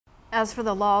As for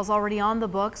the laws already on the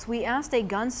books, we asked a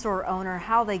gun store owner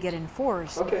how they get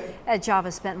enforced. Okay. Ed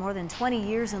Chavez spent more than 20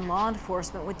 years in law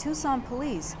enforcement with Tucson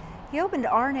police. He opened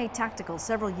RNA Tactical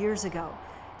several years ago.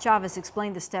 Chavez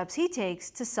explained the steps he takes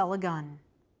to sell a gun.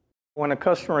 When a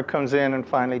customer comes in and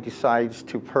finally decides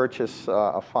to purchase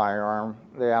a firearm,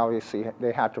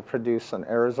 they have to produce an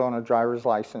Arizona driver's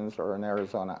license or an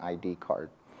Arizona ID card.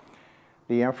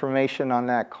 The information on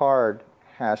that card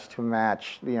has to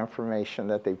match the information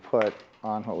that they put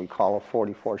on what we call a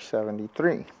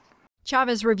 4473.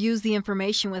 Chavez reviews the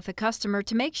information with the customer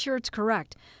to make sure it's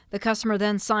correct. The customer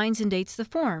then signs and dates the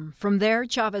form. From there,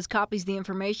 Chavez copies the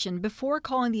information before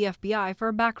calling the FBI for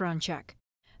a background check.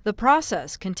 The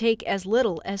process can take as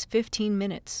little as 15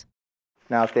 minutes.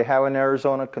 Now, if they have an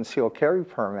Arizona concealed carry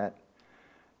permit,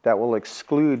 that will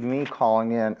exclude me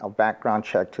calling in a background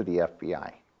check to the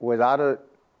FBI. Without a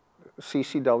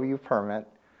CCW permit,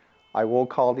 I will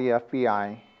call the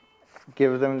FBI,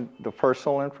 give them the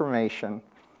personal information.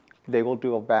 They will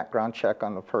do a background check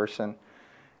on the person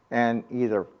and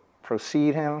either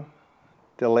proceed him,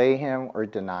 delay him, or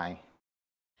deny.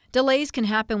 Delays can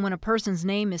happen when a person's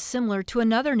name is similar to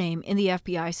another name in the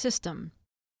FBI system.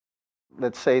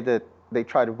 Let's say that they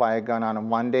try to buy a gun on a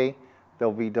Monday.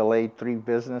 They'll be delayed 3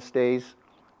 business days.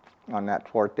 On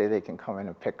that 4th day, they can come in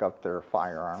and pick up their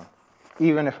firearm,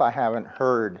 even if I haven't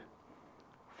heard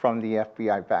from the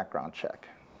FBI background check.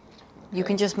 You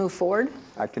can just move forward?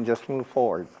 I can just move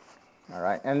forward, all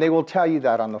right? And they will tell you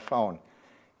that on the phone.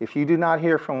 If you do not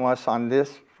hear from us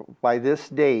by this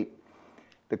date,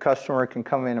 the customer can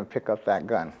come in and pick up that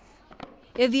gun.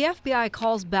 If the FBI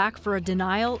calls back for a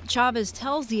denial, Chavez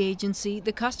tells the agency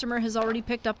the customer has already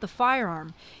picked up the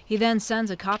firearm. He then sends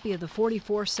a copy of the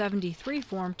 4473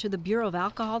 form to the Bureau of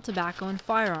Alcohol, Tobacco, and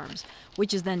Firearms,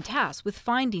 which is then tasked with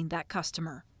finding that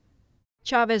customer.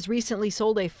 Chavez recently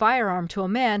sold a firearm to a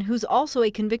man who's also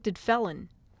a convicted felon.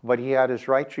 But he had his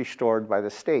rights restored by the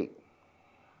state,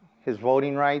 his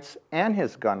voting rights and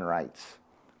his gun rights.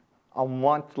 A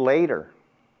month later,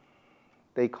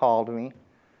 they called me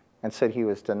and said he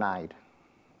was denied.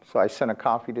 So I sent a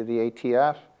copy to the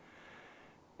ATF,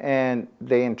 and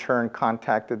they in turn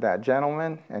contacted that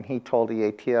gentleman, and he told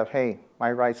the ATF, hey,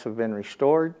 my rights have been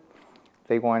restored.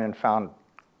 They went and found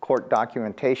court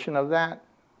documentation of that.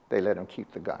 They let him keep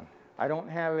the gun. I don't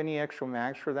have any extra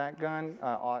mags for that gun.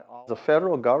 The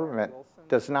federal government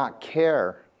does not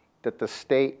care that the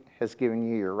state has given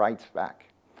you your rights back.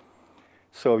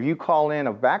 So if you call in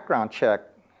a background check,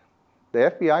 the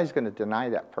FBI is going to deny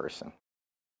that person.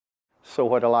 So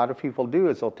what a lot of people do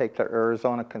is they'll take their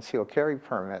Arizona concealed carry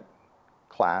permit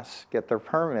class, get their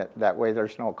permit, that way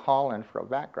there's no call-in for a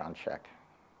background check.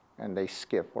 And they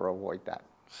skip or avoid that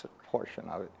portion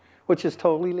of it, which is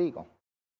totally legal.